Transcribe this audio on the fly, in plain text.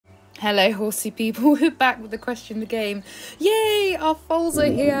Hello, horsey people. We're back with the question the game. Yay, our foals are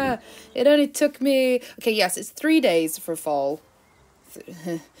here. It only took me... Okay, yes, it's 3 days for a foal.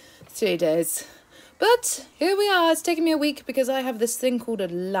 3 days. But here we are. It's taken me a week because I have this thing called a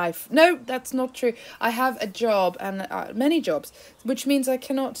life. No, that's not true. I have a job and many jobs, which means I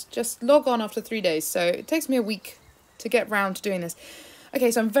cannot just log on after 3 days. So it takes me a week to get round to doing this.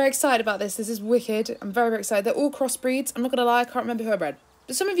 Okay, so I'm very excited about this. This is wicked. I'm very, very excited. They're all crossbreeds. I'm not going to lie. I can't remember who I bred.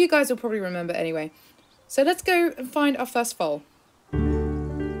 But some of you guys will probably remember anyway. So let's go and find our first foal. Ooh,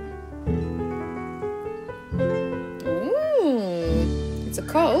 it's a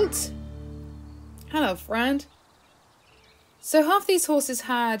colt. Hello, friend. So half these horses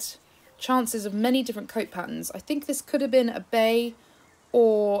had chances of many different coat patterns. I think this could have been a bay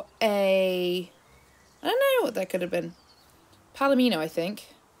or a... I don't know what that could have been. Palomino, I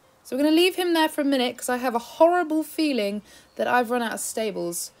think. So we're going to leave him there for a minute because I have a horrible feeling that I've run out of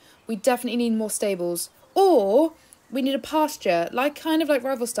stables. We definitely need more stables. Or we need a pasture, kind of like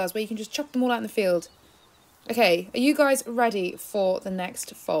Rivalstars, where you can just chuck them all out in the field. Okay, are you guys ready for the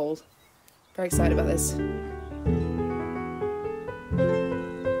next foal? Very excited about this.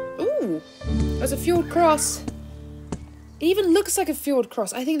 Ooh, there's a fjord cross. It even looks like a fjord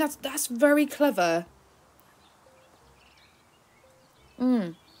cross. I think that's very clever.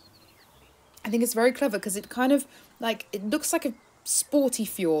 I think it's very clever because it kind of, it looks like a sporty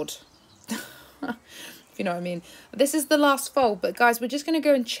fjord. If you know what I mean. This is the last foal, but guys, we're just going to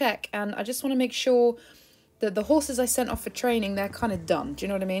go and check, and I just want to make sure that the horses I sent off for training, they're kind of done. Do you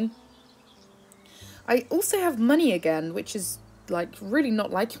know what I mean? I also have money again, which is, really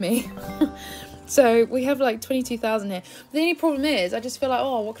not like me. So we have, 22,000 here. But the only problem is, I just feel like,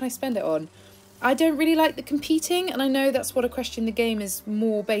 oh, what can I spend it on? I don't really like the competing, and I know that's what Equestrian the game is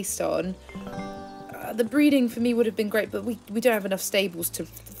more based on. The breeding for me would have been great, but we don't have enough stables to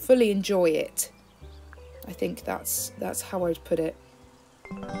fully enjoy it. I think that's how I'd put it.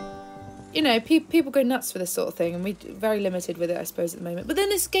 You know, people go nuts for this sort of thing, and we're very limited with it, I suppose, at the moment. But then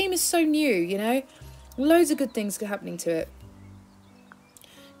this game is so new, you know? Loads of good things are happening to it.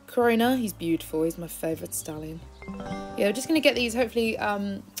 Corona, he's beautiful. He's my favourite stallion. Yeah, we're just going to get these, hopefully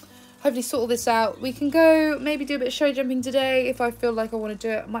sort all this out. We can go maybe do a bit of show jumping today if I feel like I want to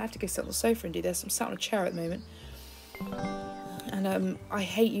do it. I might have to go sit on the sofa and do this. I'm sat on a chair at the moment. And I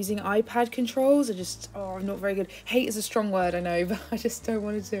hate using iPad controls. I'm not very good. Hate is a strong word, I know, but I just don't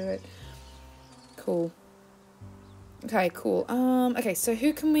want to do it. Cool. Okay, cool. Okay, so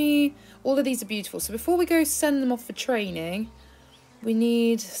who can we... All of these are beautiful. So before we go send them off for training, we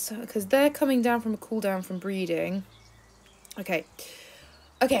need... Because they're coming down from a cool down from breeding. Okay.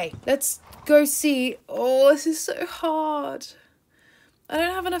 Okay, let's go see. Oh, this is so hard. I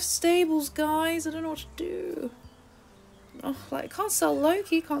don't have enough stables, guys. I don't know what to do. Oh, I can't sell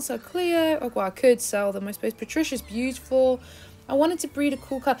Loki, can't sell Cleo. Oh, well, I could sell them, I suppose. Patricia's beautiful. I wanted to breed a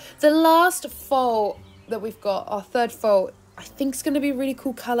cool colour. The last foal that we've got, our third foal, I think is going to be a really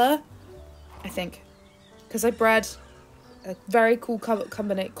cool colour. I think. Because I bred a very cool colour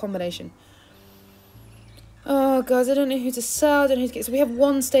combination. Oh, guys, I don't know who to sell. I don't know who to get. So we have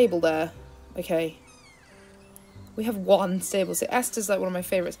one stable there. Okay. We have one stable. So Esther's one of my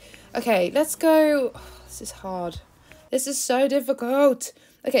favourites. Okay, let's go. Oh, this is hard. This is so difficult.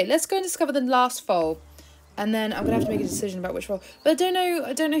 Okay, let's go and discover the last foal. And then I'm going to have to make a decision about which foal. But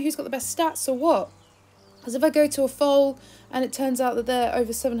I don't know who's got the best stats or what. Because if I go to a foal and it turns out that they're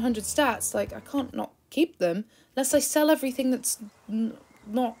over 700 stats, I can't not keep them. Unless I sell everything that's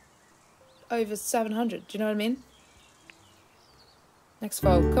not... over 700, do you know what I mean? Next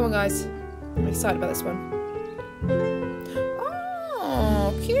foal. Come on, guys. I'm excited about this one.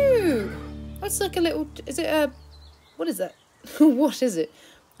 Oh, cute. That's like a little... Is it a... What is that? What is it?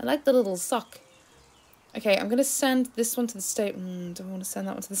 I like the little sock. Okay, I'm going to send this one to the stable. Don't want to send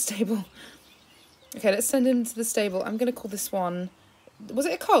that one to the stable. Okay, let's send him to the stable. I'm going to call this one... Was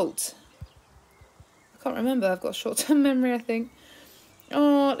it a colt? I can't remember. I've got a short-term memory, I think.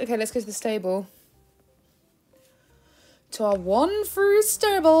 Oh, okay, let's go to the stable. To our one through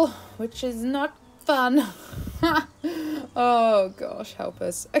stable, which is not fun. Oh, gosh, help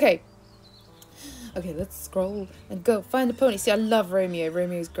us. Okay. Okay, let's scroll and go find the pony. See, I love Romeo.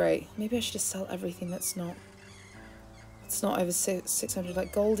 Romeo's great. Maybe I should just sell everything that's not... It's not over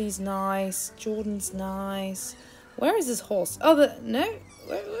 600. Goldie's nice. Jordan's nice. Where is this horse? Oh, no.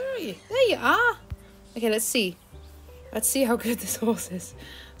 Where are you? There you are. Okay, let's see. Let's see how good this horse is.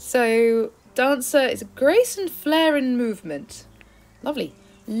 So, Dancer is grace and flair in movement. Lovely.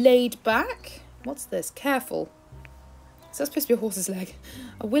 Laid back. What's this? Careful. So that's supposed to be a horse's leg.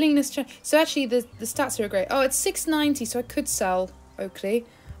 A willingness to... So actually, the stats here are great. Oh, it's 690, so I could sell Oakley.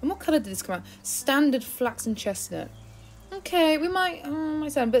 And what colour did this come out? Standard flaxen chestnut. Okay, we might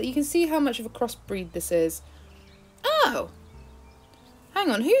sound, but you can see how much of a crossbreed this is. Oh! Hang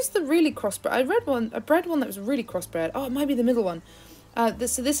on, who's the really crossbred? I bred one that was really crossbred. Oh, it might be the middle one. So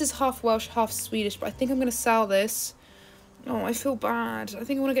this is half Welsh, half Swedish, but I think I'm going to sell this. Oh, I feel bad. I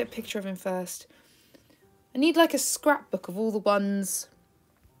think I want to get a picture of him first. I need like a scrapbook of all the ones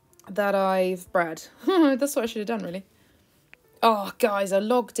that I've bred. That's what I should have done, really. Oh, guys, I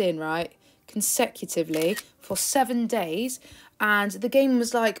logged in, right, consecutively for 7 days, and the game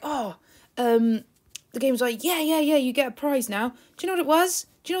was like, oh, the game was like, yeah, you get a prize now. Do you know what it was?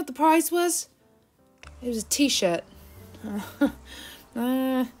 Do you know what the prize was? It was a t-shirt.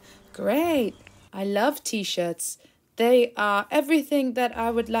 Great. I love t-shirts. They are everything that I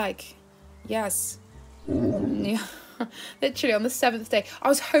would like. Yes. Yeah. Literally on the 7th day, I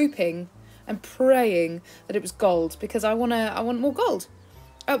was hoping and praying that it was gold because I want more gold.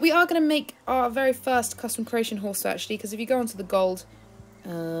 We are going to make our very first custom creation horse actually, because if you go onto the gold,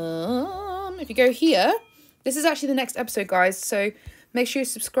 if you go here, this is actually the next episode, guys. So make sure you're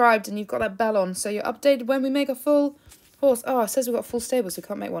subscribed and you've got that bell on so you're updated when we make a full horse. Oh, it says we've got a full stable, so we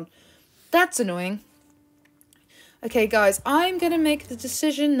can't make one. That's annoying. Okay, guys, I'm going to make the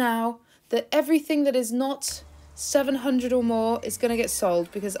decision now that everything that is not 700 or more is going to get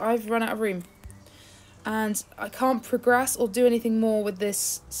sold because I've run out of room. And I can't progress or do anything more with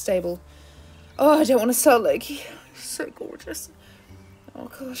this stable. Oh, I don't want to sell Loki. He's so gorgeous. Oh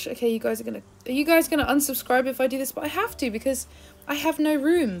gosh, okay, are you guys gonna unsubscribe if I do this? But I have to because I have no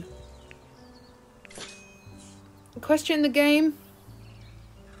room. Equestrian the game.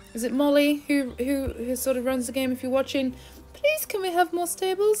 Is it Molly who sort of runs the game? If you're watching, please can we have more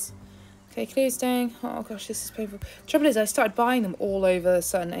stables? Okay, clear staying. Oh gosh, this is painful. Trouble is, I started buying them all over a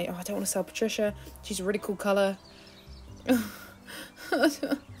certain age. Oh, I don't want to sell Patricia. She's a really cool colour.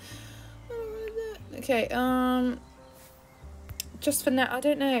 Okay, just for now, I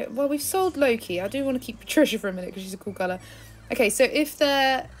don't know. Well, we've sold Loki. I do want to keep Patricia for a minute because she's a cool colour. Okay, so if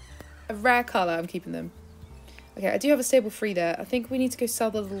they're a rare colour, I'm keeping them. Okay, I do have a stable free there. I think we need to go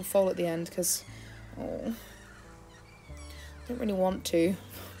sell the little foal at the end because, oh, I don't really want to,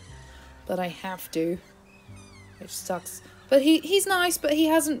 but I have to, which sucks. But he's nice, but he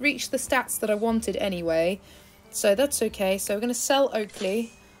hasn't reached the stats that I wanted anyway, so that's okay. So we're going to sell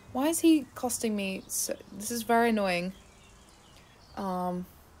Oakley. Why is he costing me so? This is very annoying.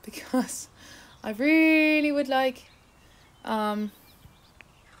 Because I really would like to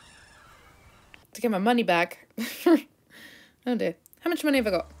get my money back. Oh dear. How much money have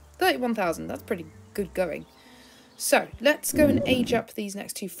I got? 31,000. That's pretty good going. So let's go and age up these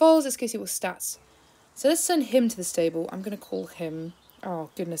next two foals. Let's go see what stats. So let's send him to the stable. I'm going to call him... Oh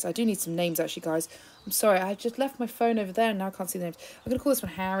goodness, I do need some names actually, guys. I'm sorry, I just left my phone over there and now I can't see the names. I'm going to call this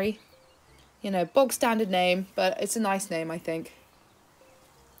one Harry. You know, bog standard name, but it's a nice name, I think.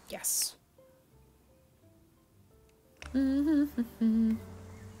 Yes.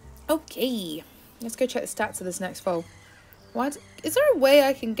 Okay. Let's go check the stats of this next foal. Is there a way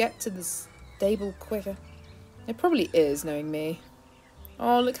I can get to the stable quicker? It probably is, knowing me.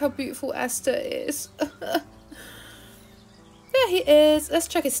 Oh, look how beautiful Esther is. There he is. Let's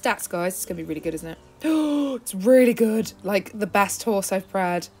check his stats, guys. It's going to be really good, isn't it? Oh, it's really good. Like, the best horse I've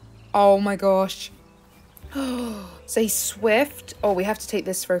bred. Oh, my gosh. So he's swift. Oh, we have to take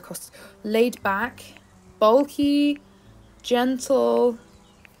this for a cost. Laid back, bulky, gentle,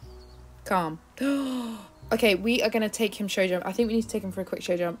 calm. Okay, we are going to take him show jump. I think we need to take him for a quick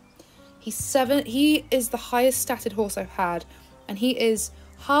show jump. He's 7. He is the highest statted horse I've had. And he is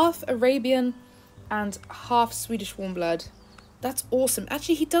half Arabian and half Swedish warm blood. That's awesome.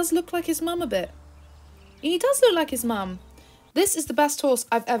 Actually, he does look like his mum a bit. He does look like his mum. This is the best horse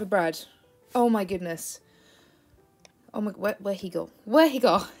I've ever bred. Oh my goodness. Oh my, where he go? Where he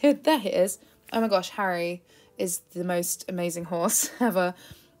go? There he is. Oh my gosh, Harry is the most amazing horse ever.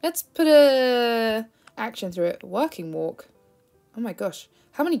 Let's put a action through it. Working walk. Oh my gosh.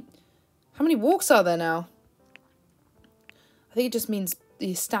 How many walks are there now? I think it just means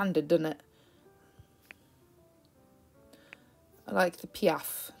the standard, doesn't it? I like the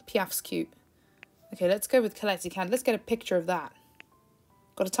Piaf. Piaf's cute. Okay, let's go with collect your candy. Let's get a picture of that.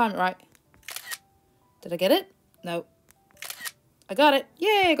 Got to time it right. Did I get it? No. I got it.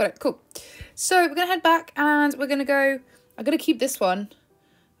 Yay, I got it. Cool. So we're going to head back and we're going to go... I've got to keep this one.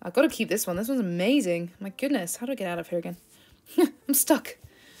 I've got to keep this one. This one's amazing. My goodness. How do I get out of here again? I'm stuck.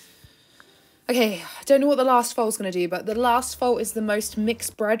 Okay, I don't know what the last foal's going to do, but the last foal is the most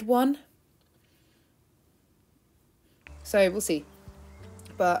mixed bred one. So we'll see.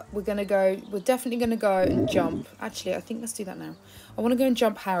 but we're definitely gonna go and jump. Actually, I think let's do that now. I want to go and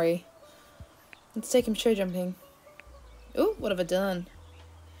jump Harry. Let's take him show jumping. Oh, what have I done?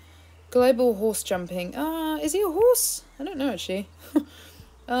 Global horse jumping. Is he a horse? I don't know actually.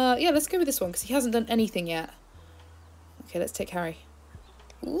 Yeah, let's go with this one because he hasn't done anything yet. Okay, let's take Harry.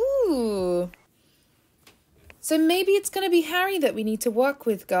 Ooh. So maybe it's going to be Harry that we need to work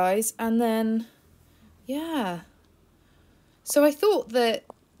with, guys. And then, yeah. So I thought that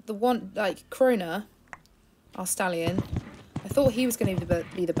the one, like, Krona, our stallion, I thought he was going to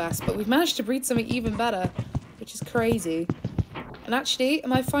be the best. But we've managed to breed something even better, which is crazy. And actually,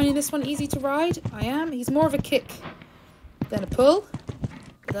 am I finding this one easy to ride? I am. He's more of a kick than a pull.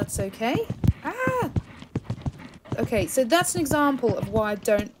 But that's okay. Ah! Okay, so that's an example of why I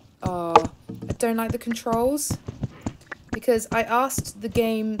don't like the controls, because I asked the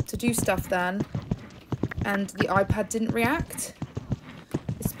game to do stuff then and the iPad didn't react.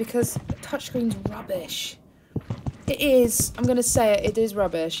 It's because the touchscreen's rubbish. It is, I'm gonna say it is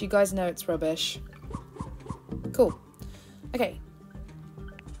rubbish. You guys know it's rubbish. Cool. Okay.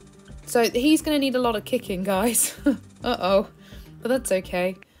 So he's gonna need a lot of kicking, guys. Uh-oh. But that's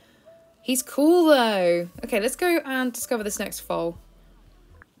okay. He's cool though. Okay, let's go and discover this next foal.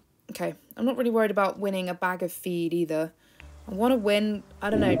 Okay, I'm not really worried about winning a bag of feed either. I want to win, I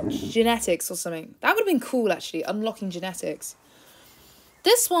don't know, genetics or something. That would have been cool actually, unlocking genetics.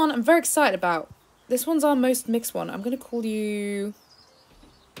 This one I'm very excited about. This one's our most mixed one. I'm going to call you...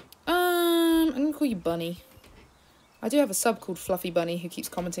 I'm going to call you Bunny. I do have a sub called Fluffy Bunny who keeps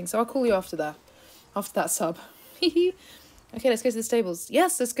commenting, so I'll call you after that. After that sub. Okay, let's go to the stables.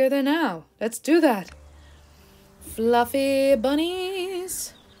 Yes, let's go there now. Let's do that. Fluffy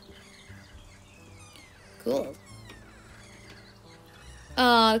bunnies. Cool.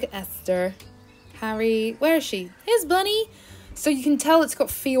 Oh, look at Esther. Harry. Where is she? Here's Bunny. So you can tell it's got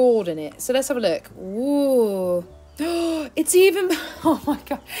fjord in it. So let's have a look. Ooh. It's even... Oh my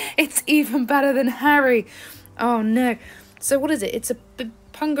god. It's even better than Harry. Oh no. So what is it? It's a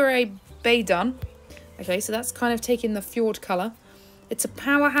Pungaree Bay Dun. Okay, so that's kind of taking the fjord colour. It's a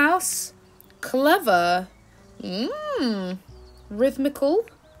powerhouse. Clever. Rhythmical.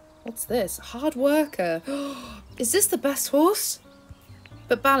 What's this? Hard worker. Is this the best horse?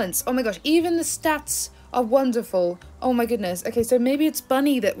 But balance. Oh my gosh, even the stats are wonderful. Oh my goodness. Okay, so maybe it's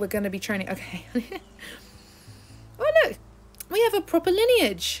Bunny that we're going to be training. Okay. Oh look, we have a proper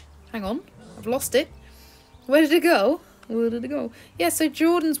lineage. Hang on, I've lost it. Where did it go? Where did it go? Yeah, so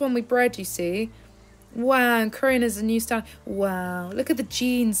Jordan's one we bred, you see. Wow, and Krona's a new style. Wow, look at the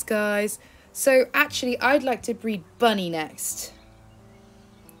genes, guys. So actually, I'd like to breed Bunny next.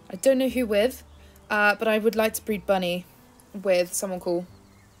 I don't know who with, but I would like to breed Bunny with someone cool.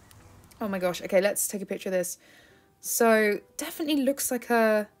 Oh my gosh. Okay, let's take a picture of this. So definitely looks like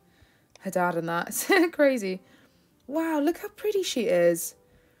her dad and that. It's crazy. Wow, look how pretty she is.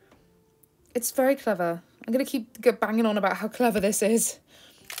 It's very clever. I'm going to keep banging on about how clever this is.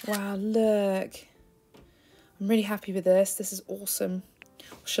 Wow, look. I'm really happy with this. This is awesome.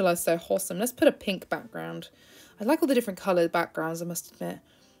 Or shall I say awesome? Let's put a pink background. I like all the different coloured backgrounds, I must admit.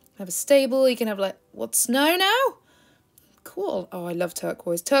 Have a stable. You can have like, what, snow now? Cool. Oh, I love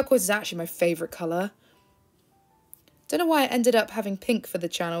turquoise. Turquoise is actually my favourite colour. Don't know why I ended up having pink for the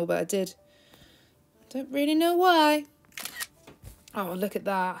channel, but I did. Don't really know why. Oh, look at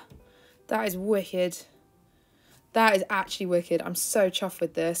that. That is wicked. That is actually wicked. I'm so chuffed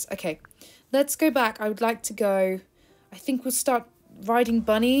with this. Okay, let's go back. I would like to go... I think we'll start riding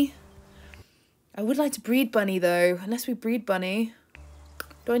Bunny. I would like to breed Bunny, though. Unless we breed Bunny.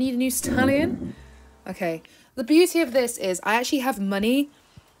 Do I need a new stallion? Okay. The beauty of this is I actually have money,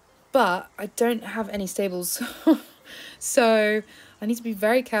 but I don't have any stables. So I need to be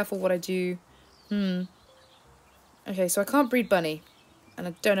very careful what I do. Okay, so I can't breed Bunny. And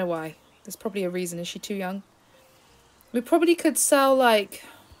I don't know why. There's probably a reason. Is she too young? We probably could sell, like...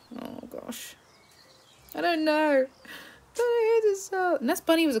 Oh, gosh. I don't know. I don't know who to sell. Unless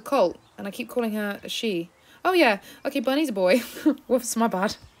Bunny was a colt, and I keep calling her a she. Oh, yeah. Okay, Bunny's a boy. Whoops, my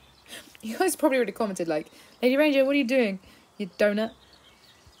bad. You guys probably already commented, like, Lady Ranger, what are you doing? You donut.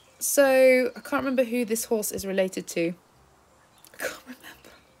 So, I can't remember who this horse is related to. I can't remember.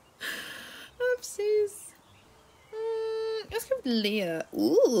 Oopsies. Let's go with Leah.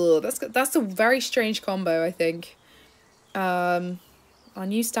 Ooh, that's a very strange combo, I think. Our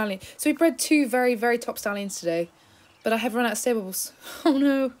new stallion. So we bred two very, very top stallions today, but I have run out of stables. Oh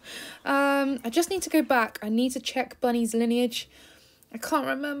no. I just need to go back. I need to check Bunny's lineage. I can't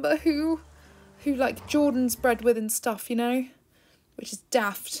remember who like Jordan's bred with and stuff, you know, which is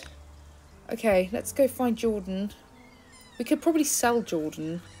daft. Okay, let's go find Jordan. We could probably sell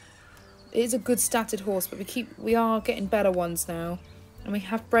Jordan. It is a good statted horse, but we are getting better ones now. And we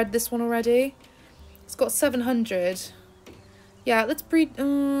have bred this one already. It's got 700. Yeah, let's breed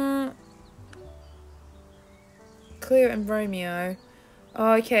Cleo and Romeo.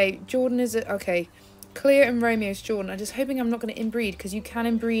 Oh, okay, Jordan is it? Okay, Cleo and Romeo's Jordan. I'm just hoping I'm not going to inbreed, because you can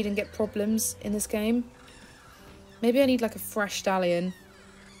inbreed and get problems in this game. Maybe I need like a fresh stallion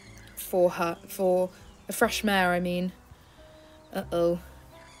for her, for a fresh mare, I mean. Uh-oh.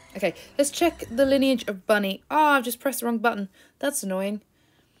 Okay, let's check the lineage of Bunny. Oh, I've just pressed the wrong button. That's annoying.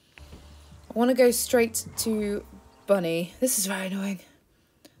 I want to go straight to Bunny. This is very annoying.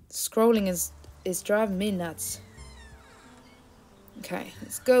 The scrolling is driving me nuts. Okay,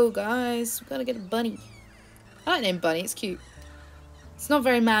 let's go, guys. We've got to get a bunny. I like the name Bunny. It's cute. It's not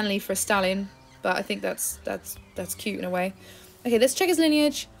very manly for a stallion, but I think that's cute in a way. Okay, let's check his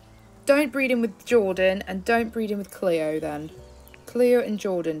lineage. Don't breed him with Jordan, and don't breed him with Cleo then. Cleo and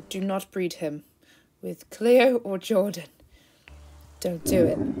Jordan. Do not breed him with Cleo or Jordan. Don't do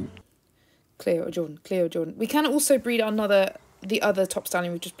it. Cleo or Jordan. Cleo or Jordan. We can also breed the other top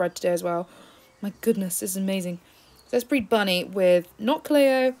stallion we've just bred today as well. My goodness, this is amazing. So let's breed Bunny with not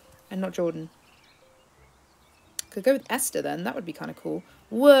Cleo and not Jordan. Could go with Esther then. That would be kind of cool.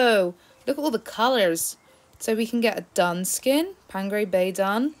 Whoa. Look at all the colours. So we can get a dun skin, Pangray Bay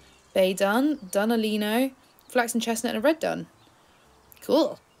Dun, Dunalino, Flaxen Chestnut, and a red dun.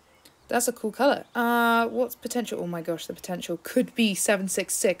 Cool. That's a cool colour. What's potential? Oh my gosh, the potential could be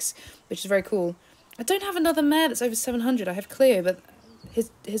 766, which is very cool. I don't have another mare that's over 700. I have Cleo, but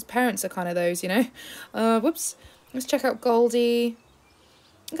his parents are kind of those, you know. Whoops. Let's check out Goldie.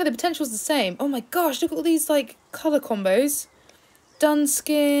 Okay, the potential's the same. Oh my gosh, look at all these like colour combos.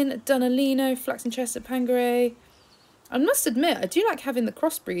 Dunskin, Dunalino, Flaxen Chestnut, Pangray. I must admit, I do like having the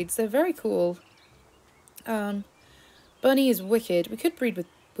crossbreeds. They're very cool. Bunny is wicked. We could breed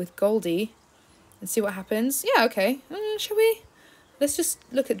with Goldie and see what happens. Yeah, okay. Shall we? Let's just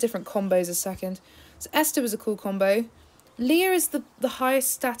look at different combos a second. So Esther was a cool combo. Leah is the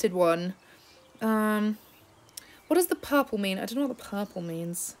highest statted one. What does the purple mean? I don't know what the purple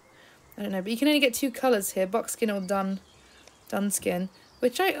means. I don't know, but you can only get two colours here, buckskin or dunskin,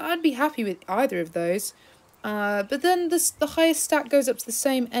 which I'd be happy with either of those. But then the highest stat goes up to the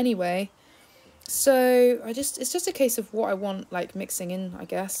same anyway. So it's just a case of what I want, like, mixing in, I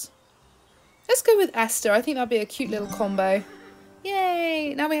guess. Let's go with Esther. I think that'd be a cute little combo.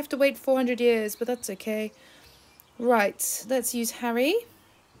 Yay! Now we have to wait 400 years, but that's okay. Right, let's use Harry.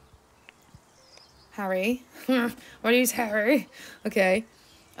 Harry. I'll use Harry. Okay.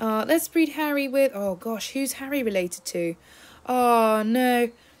 Let's breed Harry with... Oh, gosh, who's Harry related to? Oh, no.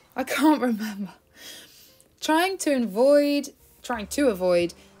 I can't remember. Trying to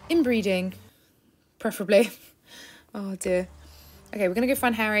avoid inbreeding. Preferably. Oh, dear. Okay, we're going to go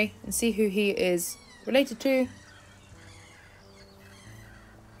find Harry and see who he is related to.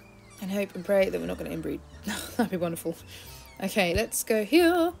 And hope and pray that we're not going to inbreed. That'd be wonderful. Okay, let's go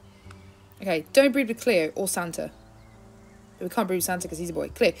here. Okay, don't breed with Cleo or Santa. We can't breed with Santa because he's a boy.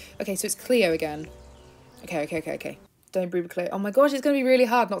 Cleo. Okay, so it's Cleo again. Okay. Don't breed with Cleo. Oh my gosh, it's going to be really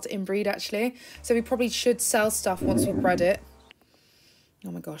hard not to inbreed, actually. So we probably should sell stuff once we've bred it.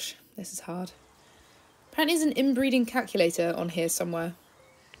 Oh my gosh, this is hard. Apparently there's an inbreeding calculator on here somewhere.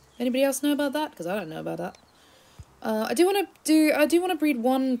 Anybody else know about that? Because I don't know about that. I do want to breed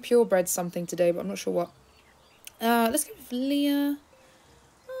one purebred something today, but I'm not sure what. Let's go with Leah.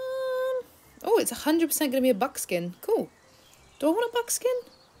 Oh, it's 100% going to be a buckskin. Cool. Do I want a buckskin?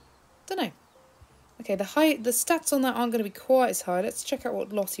 Don't know. Okay, the stats on that aren't going to be quite as high. Let's check out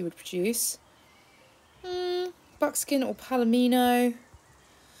what Lottie would produce. Buckskin or Palomino.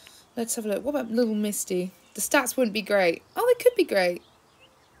 Let's have a look. What about Little Misty? The stats wouldn't be great. Oh, they could be great.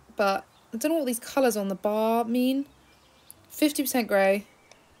 But I don't know what these colours on the bar mean. 50% grey.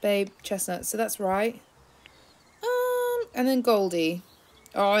 Babe, chestnut. So that's right. And then Goldie.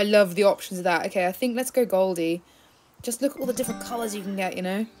 Oh, I love the options of that. Okay, I think let's go Goldie. Just look at all the different colours you can get, you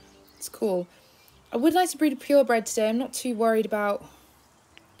know. It's cool. I would like to breed a purebred today. I'm not too worried about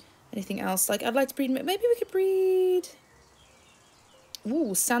anything else. Like, I'd like to breed... Maybe we could breed...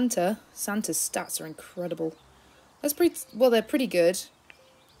 Ooh, Santa. Santa's stats are incredible. Let's breed... Well, they're pretty good.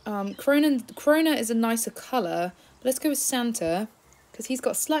 Corona is a nicer colour. But let's go with Santa. Because he's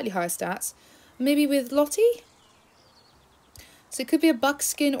got slightly higher stats. Maybe with Lottie? So it could be a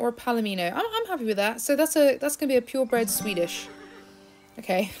buckskin or a palomino. I'm happy with that. So that's going to be a purebred Swedish.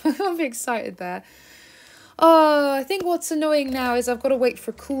 Okay, I'm excited there. Oh, I think what's annoying now is I've got to wait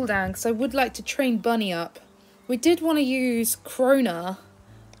for a cooldown because I would like to train Bunny up. We did want to use Krona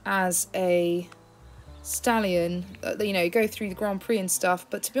as a stallion, you know, go through the Grand Prix and stuff.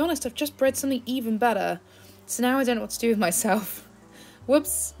 But to be honest, I've just bred something even better. So now I don't know what to do with myself.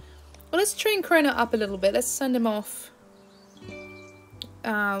 Whoops. Well, let's train Krona up a little bit. Let's send him off.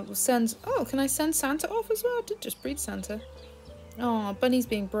 We'll send... Oh, can I send Santa off as well? I did just breed Santa. Oh, Bunny's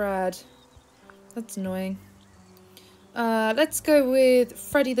being bred. That's annoying. Let's go with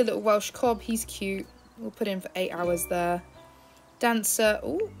Freddie the little Welsh cob. He's cute. We'll put in for 8 hours there. Dancer.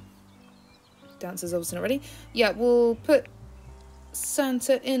 Oh, Dancer's obviously not ready. Yeah, we'll put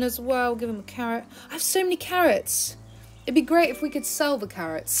Santa in as well. Give him a carrot. I have so many carrots. It'd be great if we could sell the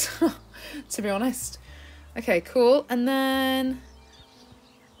carrots, to be honest. Okay, cool. And then,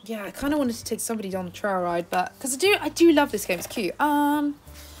 yeah, I kind of wanted to take somebody on the trail ride, but because I do love this game. It's cute.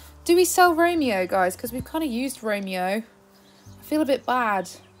 Do we sell Romeo, guys? Because we've kind of used Romeo. I feel a bit bad.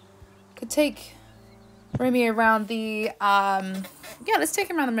 Could take Romeo around the, yeah, let's take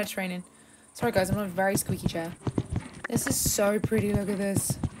him around the Mediterranean. Sorry, guys, I'm on a very squeaky chair. This is so pretty. Look at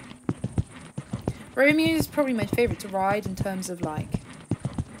this. Romeo is probably my favourite to ride in terms of, like,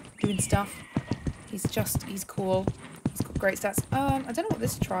 doing stuff. He's cool. He's got great stats. I don't know what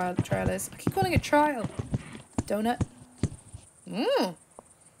this trail is. I keep calling it trial. Donut.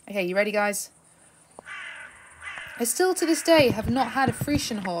 Okay, you ready, guys? I still, to this day, have not had a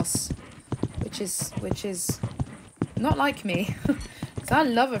Frisian horse, which is not like me, because I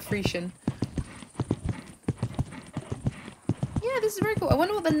love a Frisian. Yeah, this is very cool. I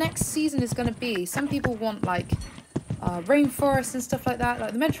wonder what the next season is going to be. Some people want, like, rainforest and stuff like that.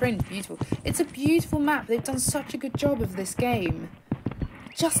 Like, the Mediterranean is beautiful. It's a beautiful map. They've done such a good job of this game.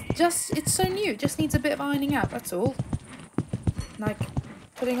 It's so new. It just needs a bit of ironing out, that's all. Like,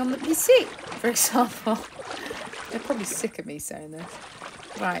 putting on the PC, for example. They're probably sick of me saying this.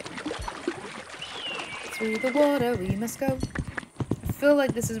 Right. Through the water we must go. I feel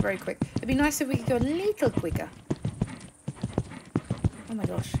like this is very quick. It'd be nice if we could go a little quicker. Oh my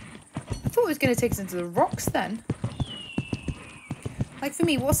gosh. I thought it was going to take us into the rocks then. Like, for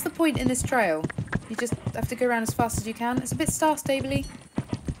me, what's the point in this trail? You just have to go around as fast as you can. It's a bit Star Stable-y.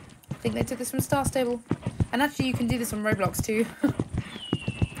 I think they took this from Star Stable. And actually, you can do this on Roblox too.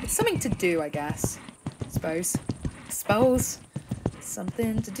 It's something to do, I guess. Suppose.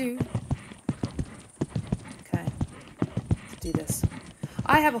 Something to do. Okay. Let's do this.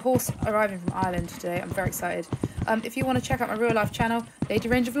 I have a horse arriving from Ireland today. I'm very excited. If you want to check out my real life channel, Lady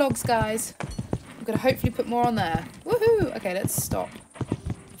Ranger Vlogs, guys. I'm going to hopefully put more on there. Woohoo! Okay, let's stop.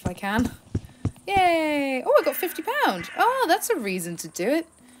 If I can. Yay! Oh, I got £50. Oh, that's a reason to do it.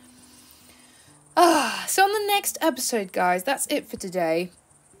 So on the next episode, guys, that's it for today.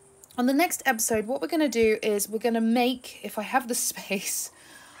 On the next episode, what we're going to do is we're going to make, if I have the space,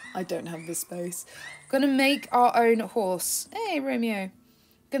 I don't have the space, we're going to make our own horse. Hey, Romeo.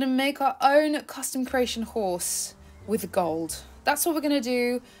 Going to make our own custom creation horse with gold. That's what we're going to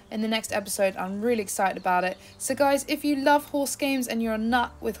do in the next episode. I'm really excited about it. So guys, if you love horse games and you're a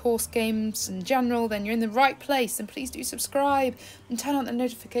nut with horse games in general, then you're in the right place, and please do subscribe and turn on the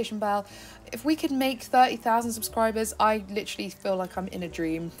notification bell. If we could make 30,000 subscribers, I literally feel like I'm in a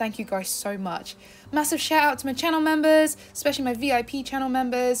dream. Thank you guys so much. Massive shout out to my channel members, especially my VIP channel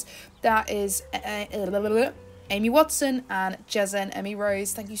members. That is Aimee Watson and Jezza&Emmy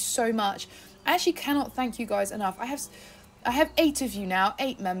Rose. Thank you so much. I actually cannot thank you guys enough. I have 8 of you now,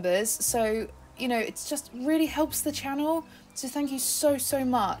 8 members. So, you know, it just really helps the channel. So thank you so, so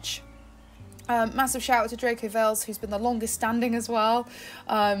much. Massive shout out to Dracoe Veils, who's been the longest standing as well.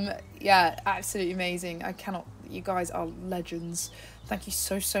 Yeah, absolutely amazing. You guys are legends. Thank you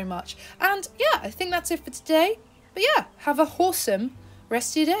so, so much. And yeah, I think that's it for today. But yeah, have a horsome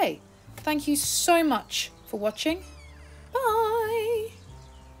rest of your day. Thank you so much for watching. Bye.